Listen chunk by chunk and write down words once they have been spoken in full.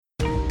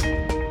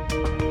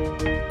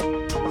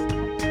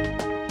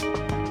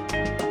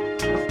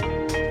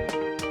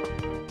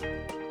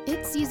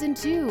Season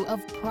 2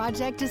 of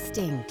Project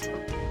Distinct,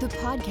 the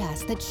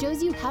podcast that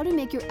shows you how to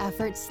make your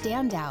efforts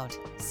stand out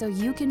so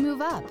you can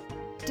move up.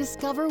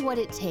 Discover what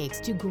it takes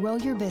to grow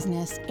your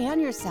business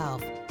and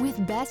yourself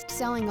with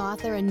best-selling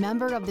author and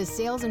member of the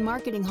Sales and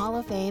Marketing Hall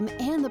of Fame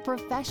and the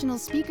Professional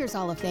Speakers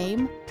Hall of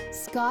Fame,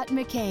 Scott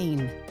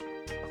McKain.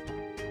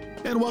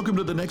 And welcome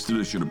to the next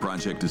edition of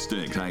Project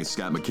Distinct. Hi,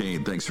 Scott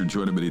McKain. Thanks for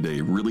joining me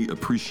today. Really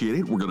appreciate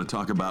it. We're going to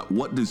talk about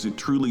what does it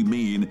truly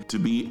mean to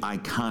be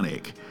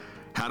iconic.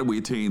 How do we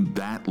attain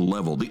that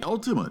level, the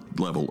ultimate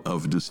level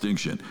of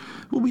distinction?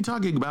 We'll be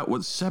talking about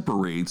what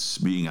separates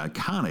being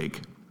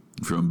iconic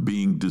from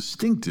being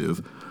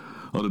distinctive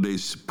on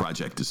today's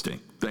Project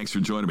Distinct. Thanks for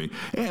joining me.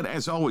 And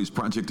as always,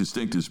 Project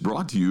Distinct is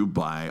brought to you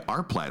by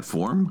our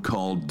platform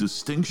called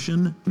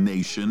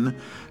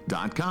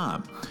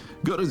DistinctionNation.com.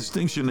 Go to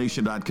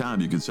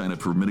DistinctionNation.com. You can sign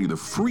up for many of the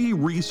free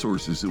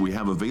resources that we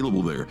have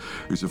available there.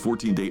 There's a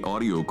 14-day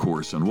audio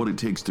course on what it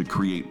takes to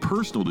create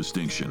personal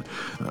distinction,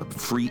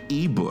 free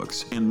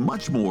ebooks, and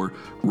much more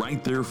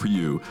right there for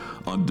you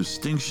on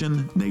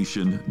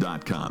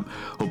DistinctionNation.com.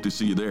 Hope to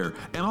see you there.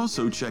 And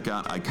also check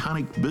out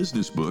Iconic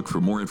Business Book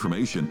for more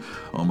information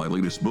on my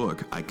latest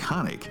book,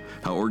 Iconic: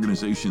 How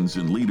Organizations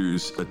and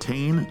Leaders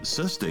Attain,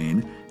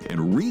 Sustain,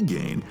 and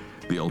Regain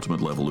the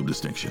Ultimate Level of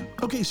Distinction.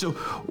 Okay, so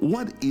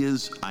what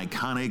is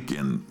iconic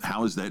and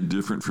how is that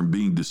different from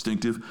being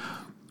distinctive?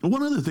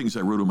 One of the things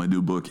I wrote in my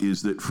new book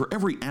is that for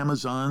every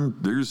Amazon,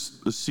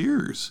 there's a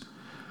Sears.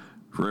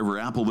 For every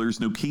Apple, there's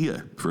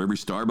Nokia. For every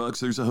Starbucks,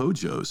 there's a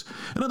Hojo's.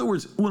 In other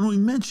words, when we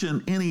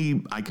mention any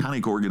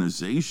iconic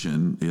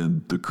organization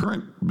in the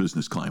current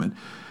business climate,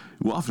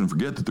 we often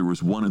forget that there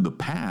was one in the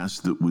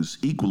past that was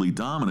equally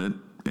dominant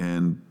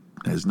and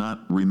has not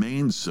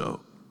remained so.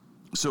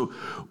 So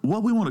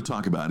what we want to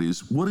talk about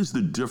is what is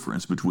the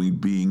difference between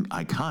being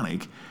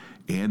iconic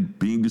and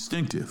being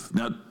distinctive.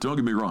 Now, don't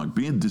get me wrong,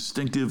 being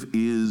distinctive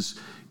is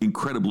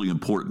incredibly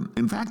important.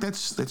 In fact,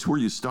 that's where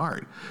you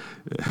start.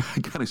 I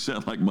kind of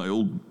sound like my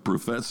old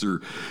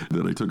professor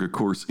that I took a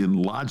course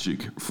in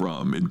logic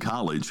from in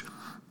college.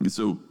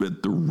 So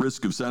at the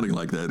risk of sounding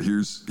like that,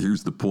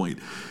 here's the point.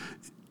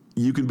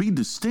 You can be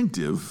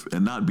distinctive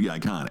and not be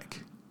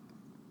iconic,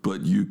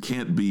 but you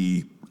can't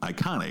be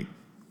iconic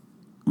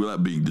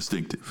without being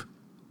distinctive.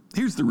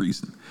 Here's the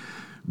reason.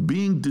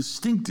 Being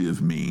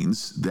distinctive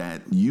means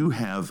that you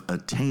have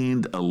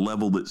attained a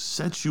level that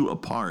sets you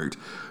apart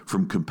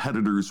from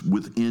competitors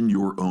within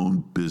your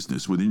own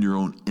business, within your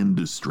own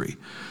industry.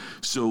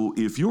 So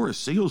if you're a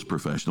sales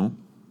professional,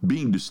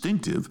 being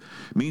distinctive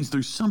means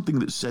there's something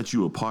that sets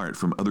you apart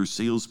from other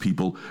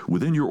salespeople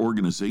within your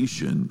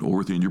organization or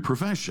within your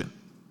profession.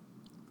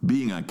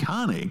 Being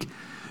iconic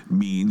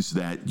means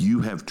that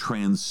you have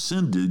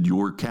transcended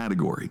your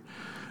category.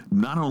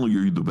 Not only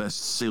are you the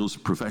best sales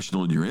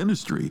professional in your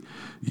industry,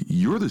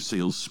 you're the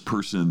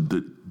salesperson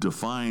that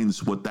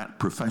defines what that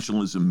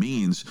professionalism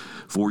means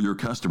for your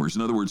customers.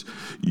 In other words,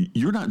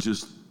 you're not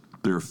just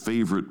their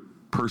favorite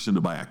person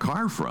to buy a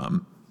car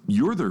from,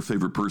 you're their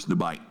favorite person to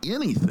buy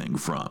anything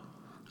from.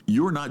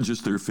 You're not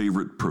just their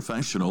favorite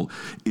professional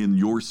in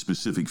your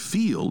specific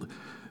field.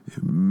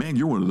 Man,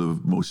 you're one of the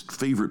most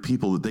favorite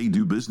people that they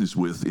do business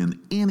with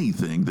in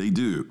anything they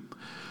do.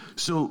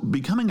 So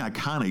becoming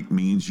iconic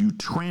means you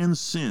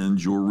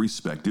transcend your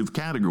respective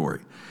category.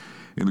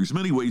 And there's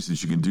many ways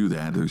that you can do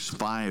that. There's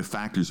 5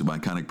 factors of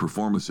iconic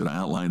performance that I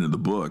outline in the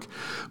book.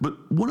 But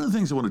one of the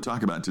things I want to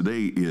talk about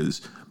today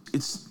is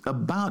it's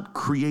about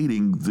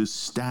creating this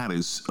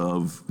status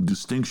of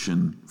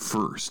distinction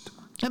first.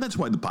 And that's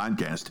why the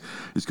podcast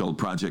is called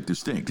Project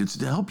Distinct. It's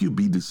to help you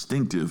be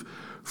distinctive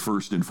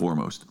first and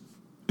foremost.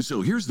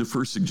 So here's the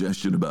first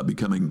suggestion about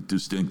becoming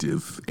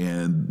distinctive,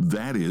 and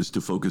that is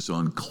to focus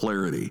on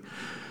clarity.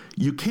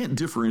 You can't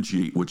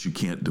differentiate what you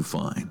can't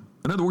define.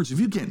 In other words, if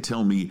you can't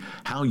tell me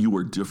how you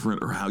are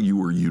different or how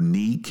you are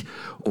unique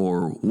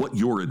or what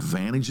your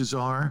advantages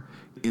are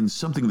in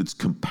something that's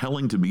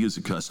compelling to me as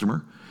a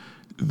customer,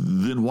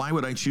 then why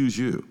would I choose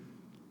you?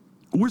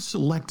 We're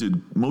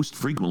selected most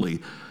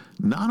frequently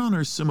not on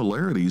our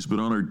similarities, but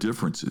on our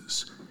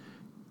differences.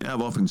 I've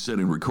often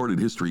said in recorded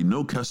history,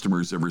 no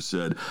customer's ever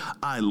said,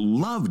 I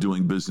love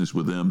doing business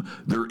with them.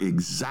 They're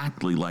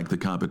exactly like the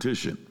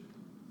competition.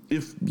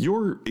 If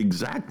you're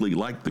exactly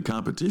like the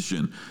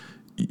competition,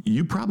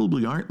 you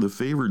probably aren't the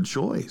favored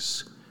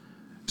choice.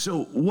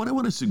 So what I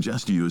want to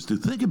suggest to you is to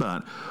think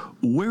about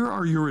where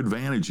are your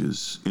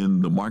advantages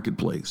in the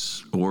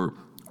marketplace, or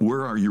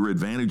where are your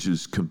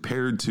advantages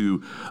compared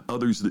to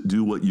others that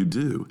do what you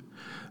do?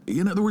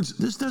 In other words,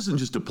 this doesn't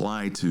just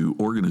apply to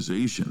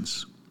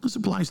organizations. This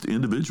applies to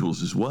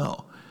individuals as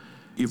well.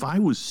 If I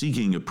was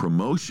seeking a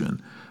promotion,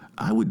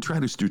 I would try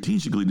to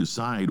strategically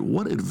decide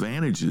what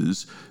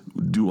advantages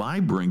do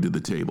I bring to the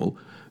table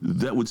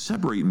that would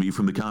separate me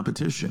from the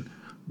competition.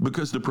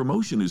 Because the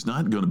promotion is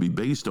not going to be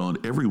based on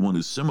everyone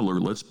is similar,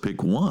 let's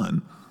pick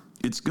one.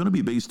 It's going to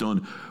be based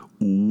on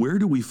where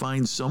do we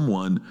find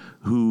someone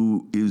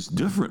who is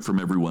different from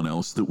everyone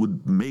else that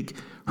would make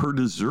her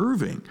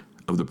deserving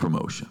of the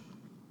promotion.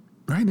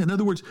 Right? In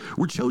other words,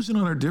 we're chosen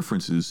on our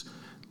differences,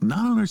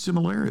 not on our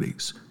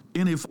similarities.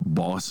 And if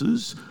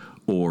bosses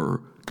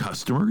or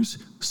customers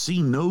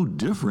see no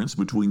difference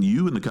between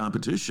you and the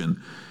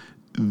competition,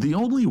 the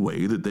only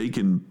way that they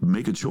can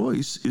make a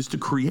choice is to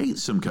create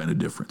some kind of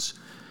difference.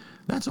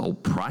 That's all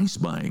price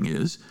buying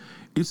is.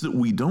 It's that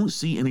we don't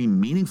see any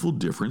meaningful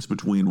difference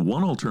between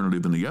one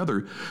alternative and the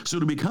other. So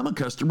to become a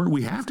customer,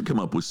 we have to come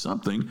up with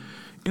something.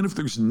 And if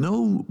there's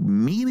no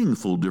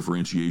meaningful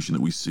differentiation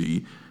that we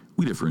see,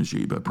 we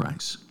differentiate by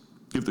price.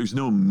 If there's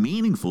no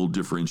meaningful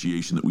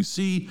differentiation that we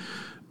see,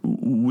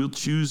 we'll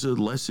choose a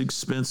less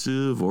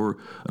expensive or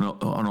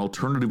an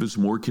alternative that's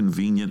more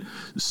convenient,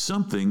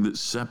 something that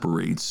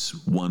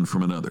separates one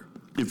from another.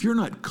 If you're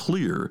not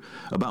clear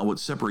about what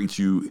separates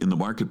you in the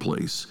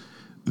marketplace,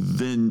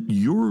 then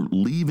you're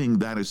leaving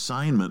that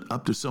assignment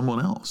up to someone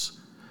else.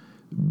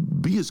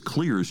 Be as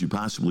clear as you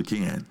possibly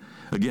can.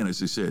 Again,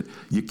 as I said,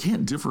 you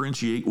can't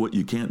differentiate what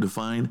you can't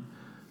define.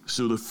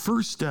 So the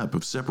first step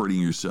of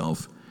separating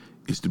yourself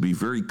is to be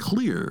very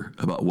clear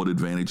about what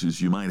advantages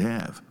you might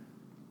have.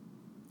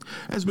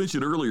 As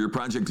mentioned earlier,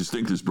 Project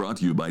Distinct is brought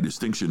to you by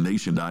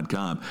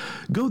DistinctionNation.com.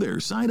 Go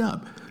there, sign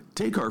up.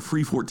 Take our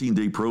free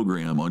 14-day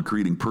program on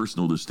creating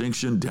personal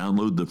distinction,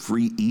 download the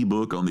free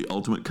ebook on the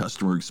ultimate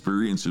customer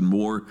experience and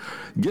more.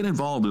 Get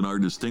involved in our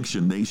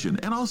Distinction Nation.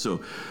 And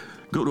also,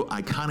 go to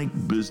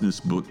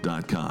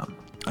IconicBusinessBook.com.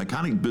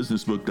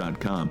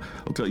 IconicBusinessBook.com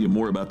will tell you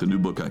more about the new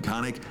book,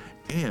 Iconic,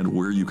 and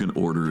where you can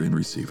order and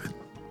receive it.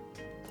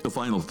 A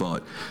final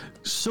thought.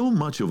 So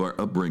much of our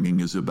upbringing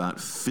is about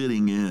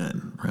fitting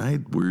in, right?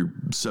 We're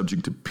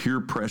subject to peer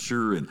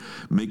pressure and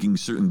making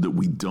certain that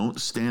we don't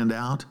stand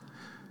out.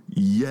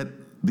 Yet,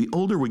 the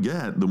older we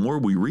get, the more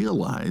we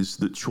realize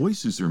that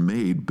choices are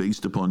made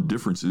based upon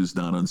differences,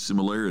 not on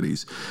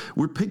similarities.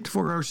 We're picked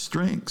for our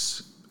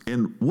strengths.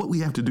 And what we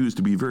have to do is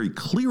to be very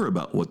clear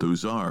about what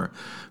those are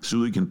so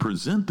we can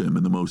present them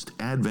in the most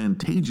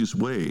advantageous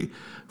way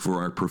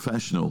for our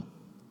professional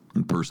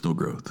and personal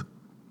growth.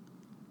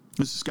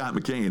 This is Scott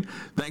McKain.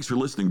 Thanks for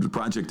listening to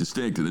Project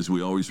Distinct. And as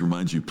we always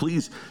remind you,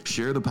 please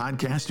share the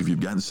podcast if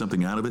you've gotten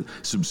something out of it.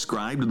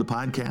 Subscribe to the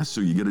podcast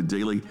so you get it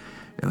daily.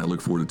 And I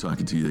look forward to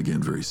talking to you again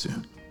very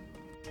soon.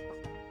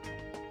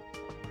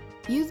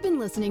 You've been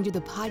listening to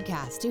the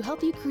podcast to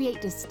help you create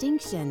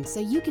distinction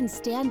so you can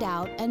stand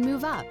out and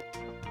move up.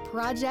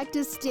 Project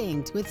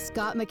Distinct with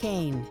Scott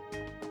McKain.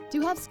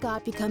 To have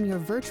Scott become your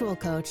virtual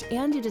coach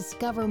and to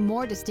discover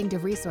more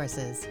distinctive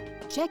resources,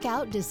 check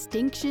out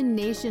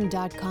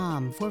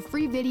DistinctionNation.com for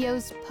free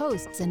videos,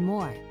 posts, and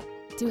more.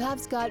 To have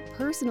Scott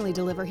personally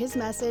deliver his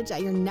message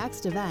at your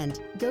next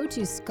event, go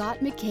to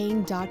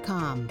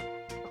ScottMcKain.com.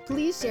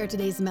 Please share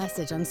today's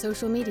message on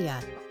social media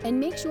and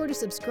make sure to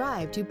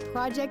subscribe to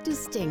Project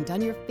Distinct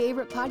on your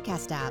favorite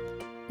podcast app.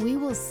 We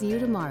will see you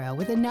tomorrow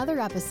with another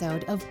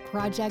episode of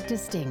Project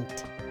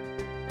Distinct.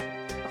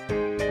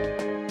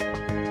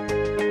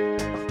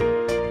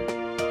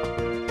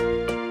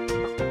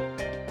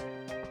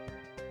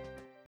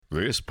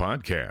 This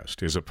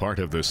podcast is a part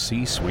of the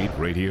C-Suite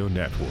Radio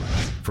Network.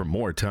 For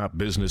more top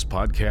business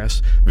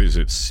podcasts,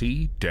 visit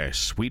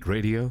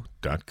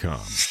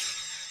c-suiteradio.com.